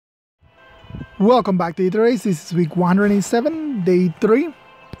Welcome back to Aether. This is week 187, day 3,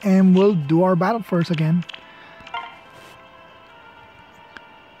 and we'll do our battle first again.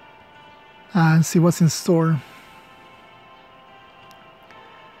 And see what's in store.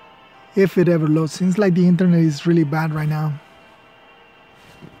 If it ever loads. Seems like the internet is really bad right now.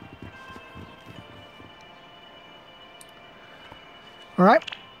 Alright.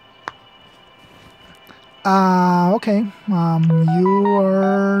 Okay. You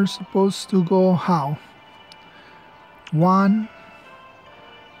are supposed to go how? 1,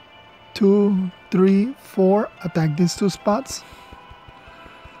 2, 3, 4. Attack these two spots.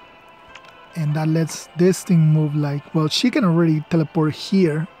 And that lets this thing move like... Well, she can already teleport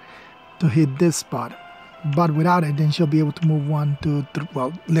here to hit this spot. But without it, then she'll be able to move 1, 2, 3...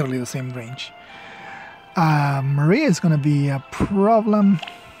 Well, literally the same range. Maria is going to be a problem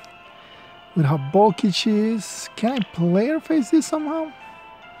with how bulky she is. Can I play her face this somehow?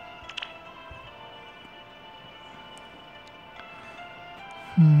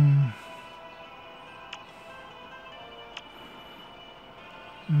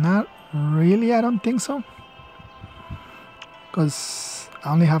 Not really, I don't think so. Because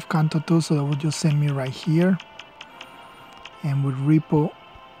I only have Kanto 2, so that would just send me right here. And with Repo,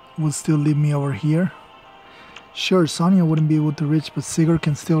 would still leave me over here. Sure, Sonya wouldn't be able to reach, but Sigurd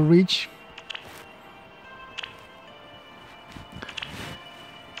can still reach.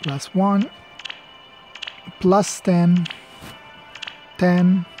 Plus 1, plus 10,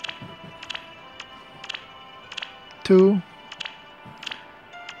 10, 2,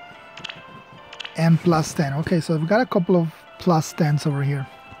 and plus 10. Okay, so I've got a couple of plus 10s over here.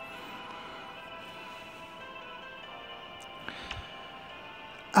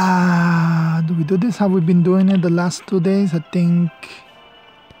 Do we do this how we've been doing it the last 2 days? I think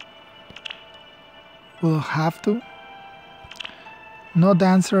we'll have to. No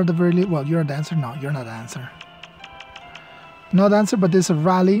dancer at the very least. Well, you're a dancer. No, you're not a dancer. No dancer, but there's a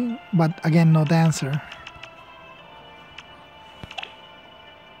rally. But again, no dancer.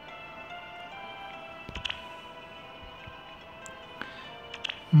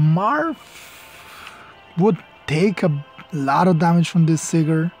 Marv would take a lot of damage from this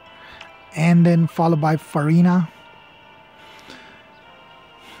Sigurd. And then followed by Farina.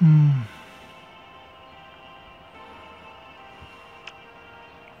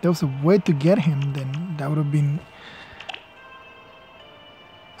 There was a way to get him, then that would have been...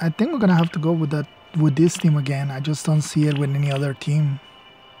 I think we're gonna have to go with that with this team again. I just don't see it with any other team.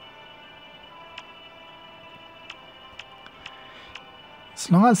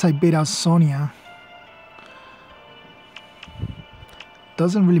 As long as I bait out Sonya,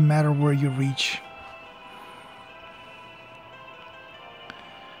 doesn't really matter where you reach.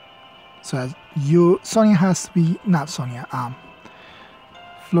 So as Sonya has to be, not Sonya,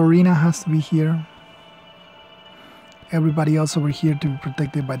 Florina has to be here. Everybody else over here to be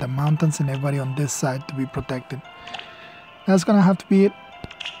protected by the mountains, and everybody on this side to be protected. That's gonna have to be it.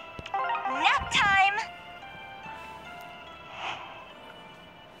 Nap time.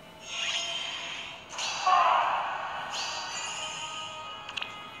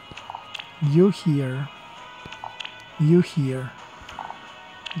 You here. You here.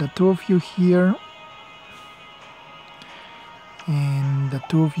 The two of you here. And the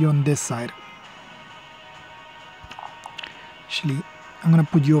two of you on this side. Actually, I'm gonna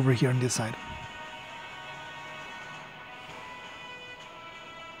put you over here on this side.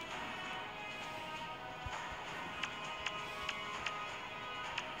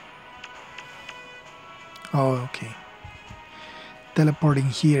 Oh, okay. Teleporting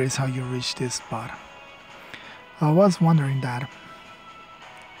here is how you reach this spot. I was wondering that.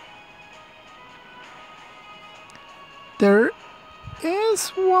 There is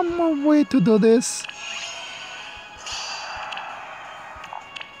one more way to do this.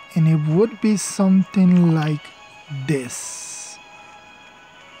 And it would be something like this.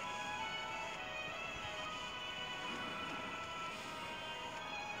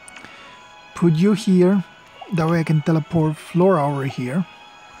 Put you here. That way I can teleport Flora over here.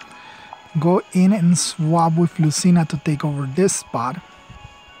 Go in and swap with Lucina to take over this spot.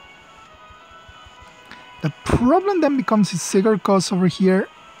 The problem then becomes is Sigurd goes over here,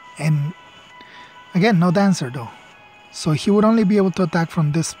 and again, no dancer though. So he would only be able to attack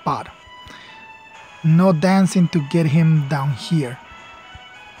from this spot. No dancing to get him down here.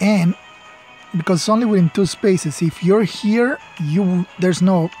 And because it's only within 2 spaces, if you're here, there's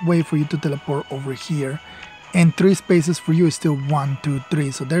no way for you to teleport over here. And 3 spaces for you is still 1, 2,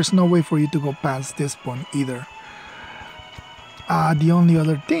 3. So there's no way for you to go past this point either. The only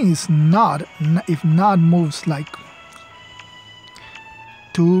other thing is Nod. If Nod moves like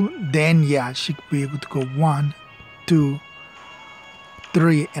 2, then yeah, she could be able to go 1, 2,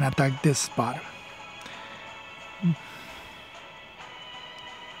 3 and attack this spot.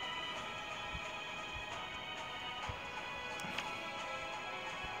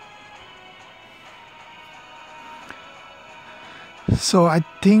 So I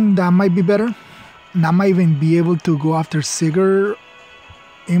think that might be better. And I might even be able to go after Sigurd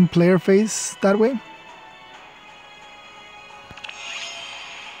in player phase that way.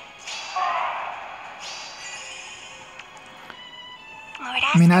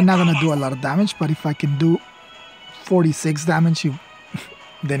 I mean, I'm not gonna do a lot of damage, but if I can do 46 damage,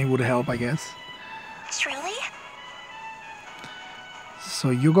 then it would help, I guess. Truly? So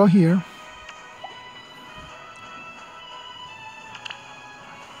you go here.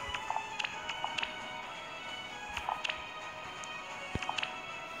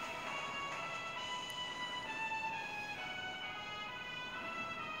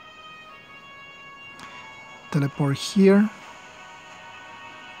 Teleport here.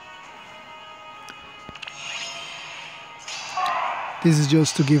 This is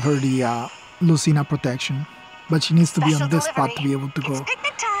just to give her the Lucina protection, but she needs to be on this spot to be able to go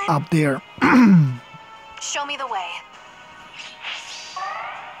up there. Show me the way.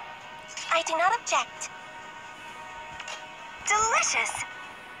 I do not object. Delicious.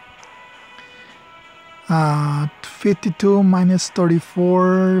 52 minus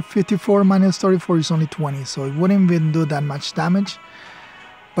 34, 54 minus 34 is only 20, so it wouldn't even do that much damage,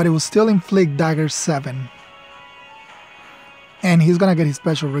 but it will still inflict dagger 7. And he's gonna get his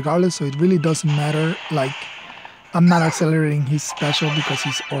special regardless, so it really doesn't matter. Like, I'm not accelerating his special because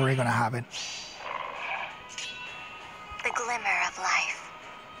he's already gonna have it. The glimmer of life.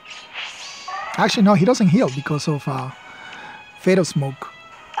 Actually, no, he doesn't heal because of Fatal Smoke.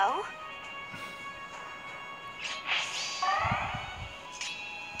 Oh?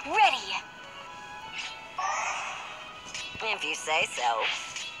 Ready. If you say so.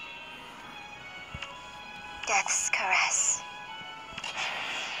 Death's caress.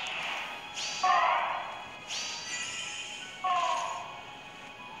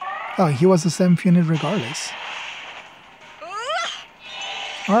 Oh, he was the 7th unit regardless.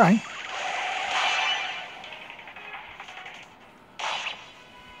 Alright.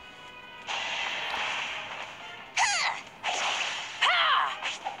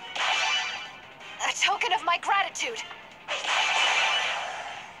 A token of my gratitude.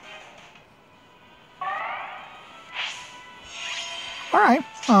 Alright,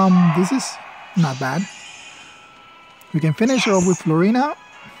 this is not bad. We can finish her off with Florina,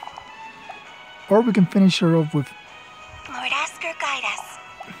 or we can finish her off with... Lord Asker, guide us.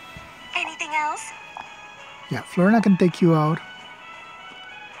 Anything else? Yeah, Florina can take you out.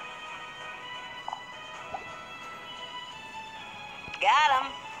 Got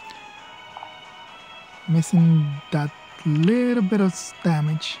him. Missing that little bit of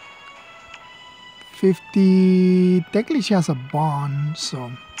damage. 50... Technically she has a bond, so...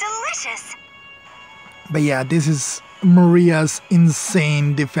 Delicious. But yeah, this is Maria's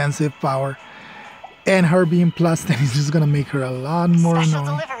insane defensive power. And her being plus 10 is just gonna make her a lot more Special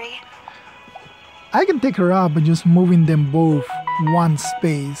annoying. delivery. I can take her out by just moving them both one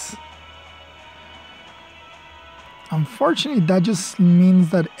space. Unfortunately, that just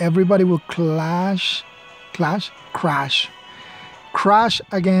means that everybody will crash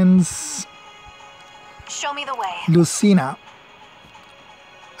against Show me the way. Lucina.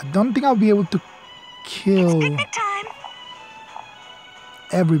 I don't think I'll be able to kill Picnic time.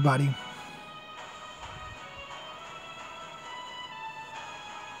 everybody.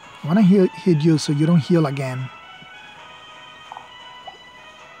 I want to hit you so you don't heal again.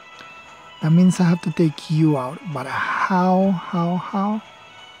 That means I have to take you out. But how?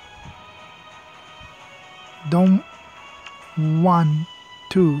 Don't... 1,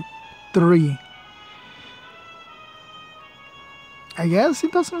 2, 3. I guess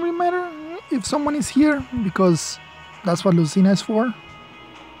it doesn't really matter if someone is here, because that's what Lucina is for.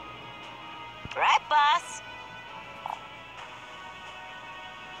 Right, boss.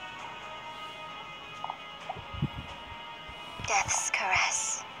 Death's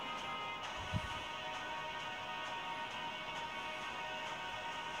caress.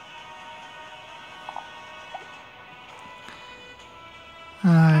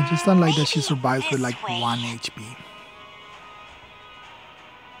 I just don't like that she survived with like 1 HP.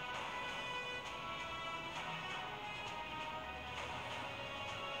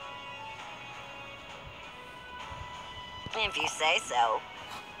 If you say so.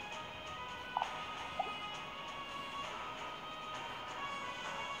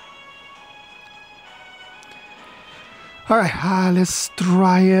 Alright, let's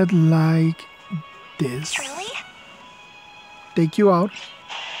try it like this. Truly? Take you out.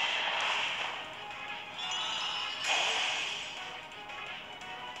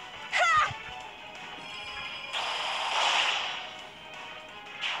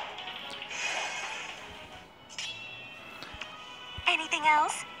 Anything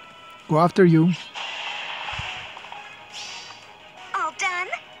else? Go after you. All done?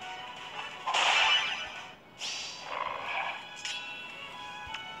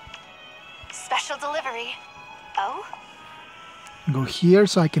 Special delivery. Oh? Go here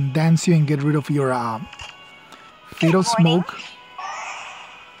so I can dance you and get rid of your fatal Good morning. smoke.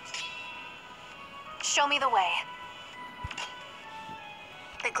 Show me the way.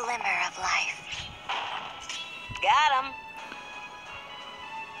 The glimmer of life. Got him.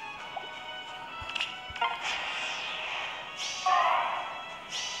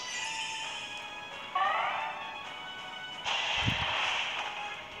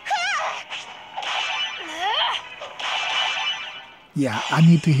 Yeah, I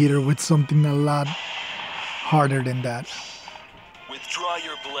need to hit her with something a lot harder than that. Withdraw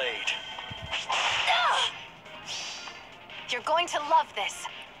your blade. You're going to love this.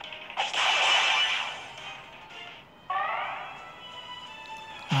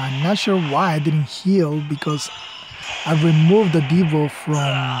 I'm not sure why I didn't heal because I removed the Devo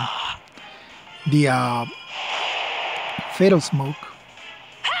from the fatal smoke.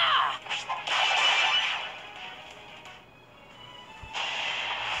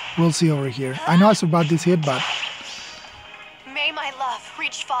 We'll see over here. I know I survived this hit, but May my love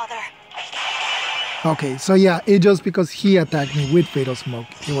reach Father. okay, so yeah, it just because he attacked me with fatal smoke,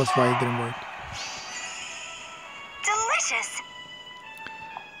 it was why it didn't work. Delicious.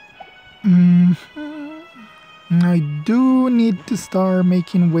 I do need to start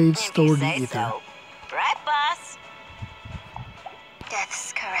making waves toward the Aether. Right, boss?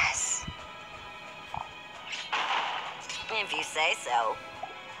 Death's caress. If you say so.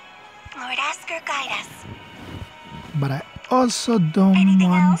 Lord Asker, guide us. But I also don't Anything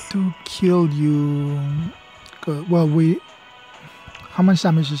want else? to kill you. Well, how much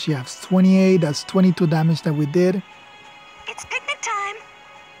damage does she have? 28. That's 22 damage that we did. It's picnic time.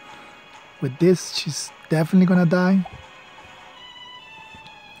 With this, she's definitely gonna die.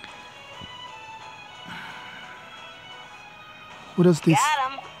 Who does this?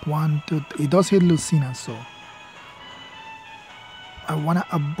 Got him. 1, 2, 3. It does hit Lucina, so I wanna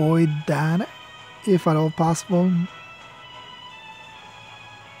avoid that if at all possible.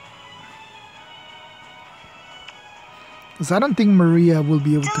 Because I don't think Maria will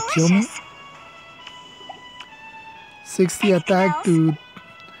be able to kill me. Delicious. 60 Anything attack else? to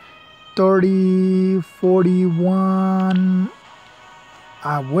 30, 41.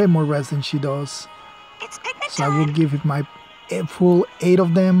 Way more rest than she does. It's picnic So I time. will give it my full 8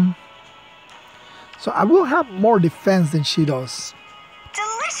 of them. So I will have more defense than she does.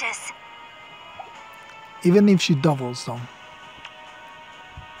 Delicious. Even if she doubles though.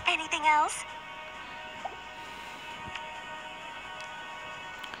 Anything else?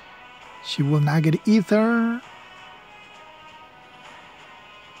 She will not get Aether.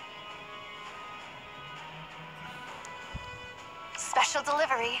 Special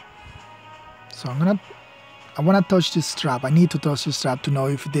delivery. So I wanna touch this strap. I need to touch this strap to know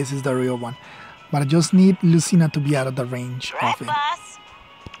if this is the real one. But I just need Lucina to be out of the range Right, of it. boss?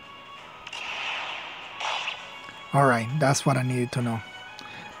 Alright, that's what I needed to know.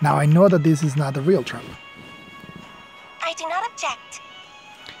 Now I know that this is not the real trap. I do not object.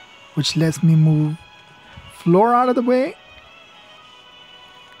 Which lets me move Floor out of the way.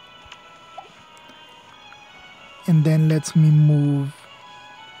 And then lets me move.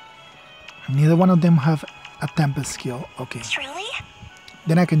 Neither one of them have a Tempest skill. Okay. Truly?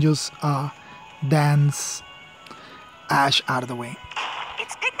 Then I can just dance Ash out of the way.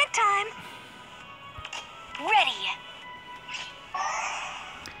 It's picnic time. Ready.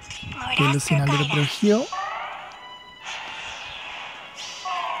 Lord Okay, Aster, Lucina a little guide bit of us. heal.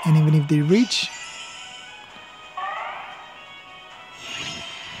 And even if they reach,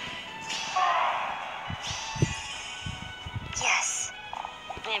 Yes.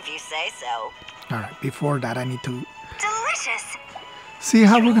 If you say so. alright, before that I need to Delicious. see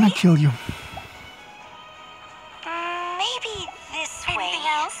how we're gonna kill you. Maybe this way. Anything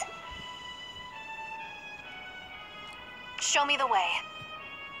else? Show me the way.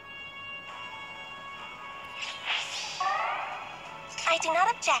 I do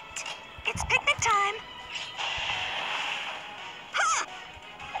not object. It's picnic time. Ha!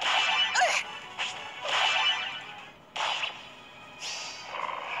 Ugh.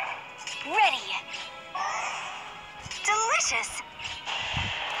 Ready. Delicious.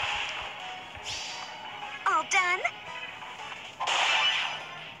 All done?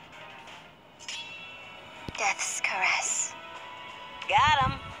 Death's caress.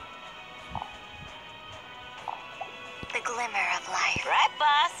 Got him. The glimmer of life. Right,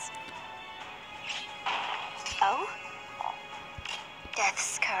 boss? Oh?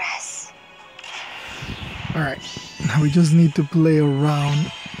 Death's caress. Alright, now we just need to play around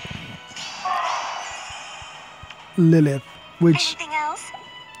Lilith, which Anything else?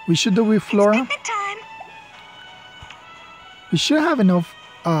 we should do with Flora. It's picnic time. We should have enough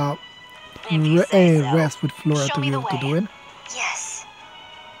If you say so. rest with Flora Show to me be the able to way. do it. Yes.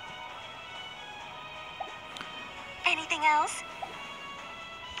 Anything else?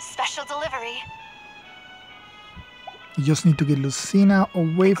 Special delivery. You just need to get Lucina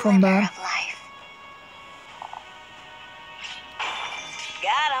away from Glimmer that. of life.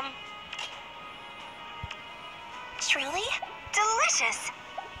 Got him. Truly delicious.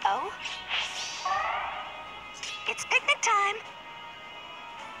 Oh? It's picnic time.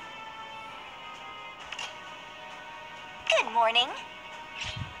 Good morning.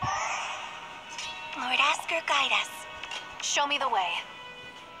 Lord Asker, guide us. Show me the way.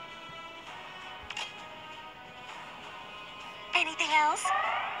 Anything else?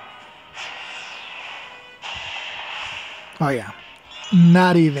 Oh yeah,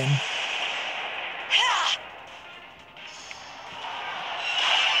 not even.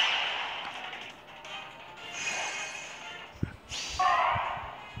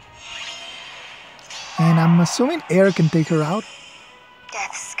 And I'm assuming air can take her out.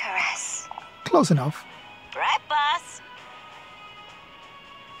 Death's caress. Close enough. Right, boss?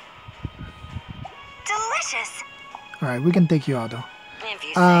 Delicious. Alright, we can take you out though. If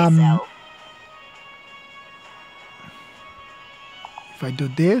you say so. If I do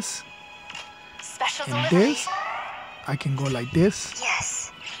this Special and delivery. this, I can go like this.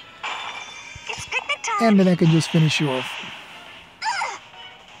 Yes. It's picnic time. And then I can just finish you off.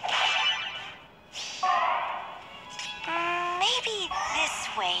 Maybe this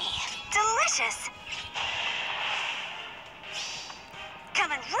way. Delicious.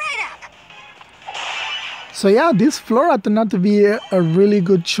 Coming right up. So yeah, this Flora turned out to be a really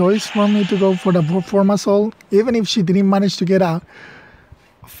good choice for me to go for the Forma Soul. Even if she didn't manage to get a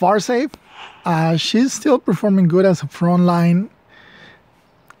far save, she's still performing good as a frontline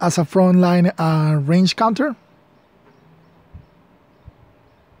range counter.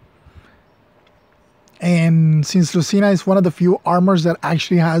 And since Lucina is one of the few armors that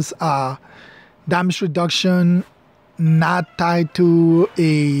actually has damage reduction not tied to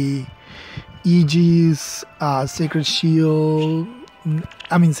a EG's Sacred Shield,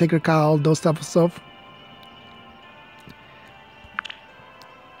 Sacred Cowl, those type of stuff.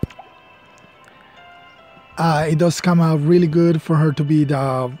 It does come out really good for her to be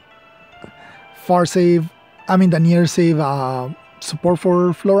the the near save support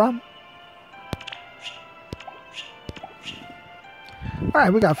for Flora.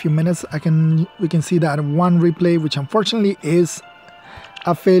 Alright, we got a few minutes. We can see that one replay, which unfortunately is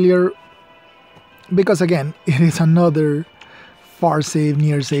a failure. Because again, it is another far save,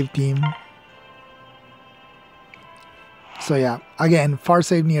 near save team. So yeah, again, far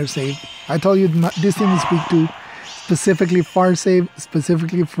save, near save. I told you this team is weak to specifically far save,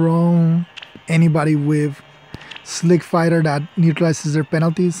 specifically from anybody with Slick Fighter that neutralizes their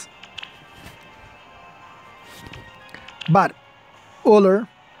penalties. But Uller,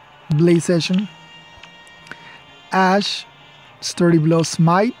 Blaze Session, Ash, Sturdy Blow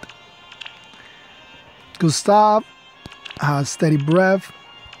Smite, Gustav has Steady Breath,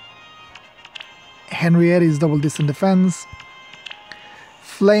 Henriette is Double Distant Defense,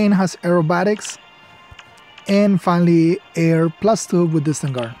 Flame has Aerobatics, and finally Air +2 with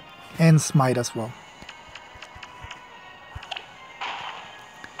Distant Guard, and Smite as well.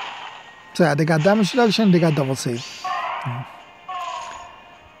 So yeah, they got damage reduction, they got double save.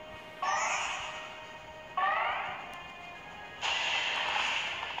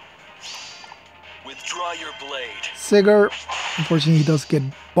 Withdraw your blade. Sigurd, unfortunately, he does get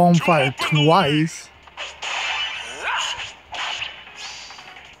bonfire twice.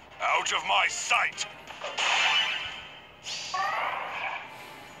 Out of my sight.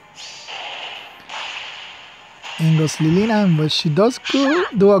 In goes Lilina, but she does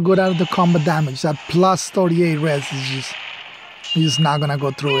do a good out of the combat damage. That plus 38 res is just not gonna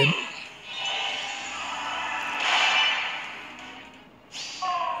go through it.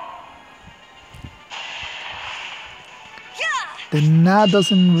 The Nat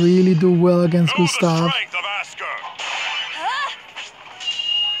doesn't really do well against Gustav.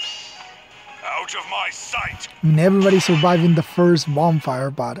 Out of my sight. I mean, everybody survived in the first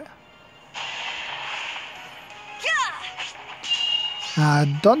bonfire, but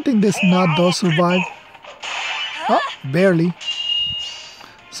I don't think this knot does survive. Oh, barely.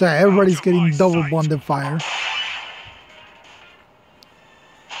 So everybody's getting double bonded fire.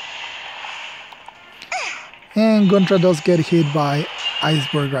 And Guntra does get hit by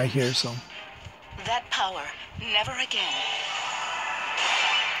Iceberg right here, so. That power, never again.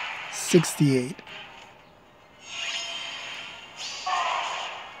 68.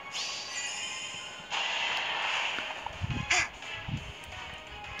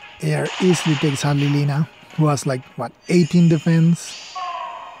 Air easily takes out Lilina, who has like, what, 18 defense?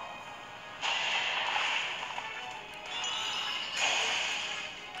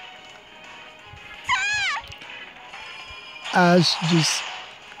 Ash just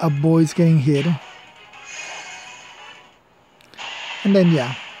avoids getting hit. And then,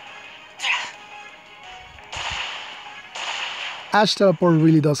 yeah. Ash teleport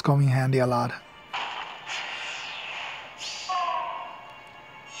really does come in handy a lot.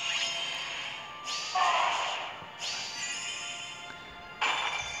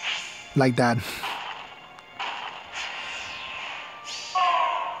 Like that.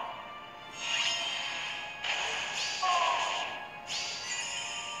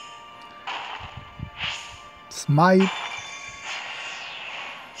 Smite.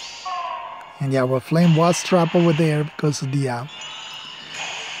 And yeah, well, Flame was trapped over there because of the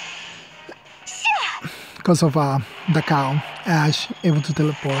cow. Ash able to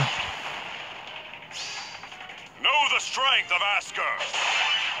teleport. Know the strength of Asker.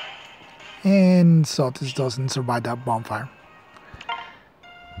 And Sotis doesn't survive that bonfire.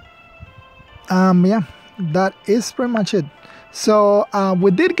 Yeah, that is pretty much it. So we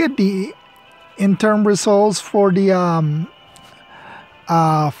did get the interim results for the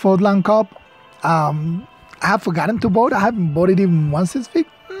Fodland Cup. I have forgotten to vote. I haven't voted even once this week.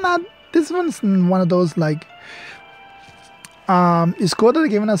 Not this one's one of those like it's cool that they're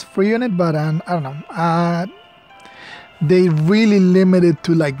giving us free unit, but I don't know. They really limited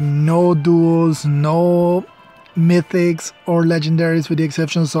to like no duels, no mythics or legendaries, with the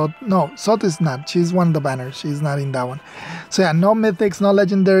exception of Sot is not. She's one of the banners. She's not in that one. So yeah, no mythics, no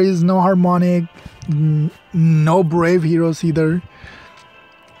legendaries, no harmonic, no brave heroes either.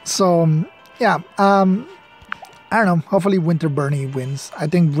 So yeah, I don't know. Hopefully Winter Burnie wins. I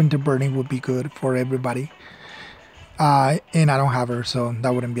think Winter Burnie would be good for everybody. And I don't have her, so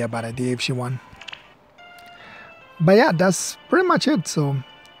that wouldn't be a bad idea if she won. But yeah, that's pretty much it. So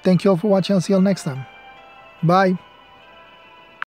thank you all for watching. I'll see you all next time. Bye.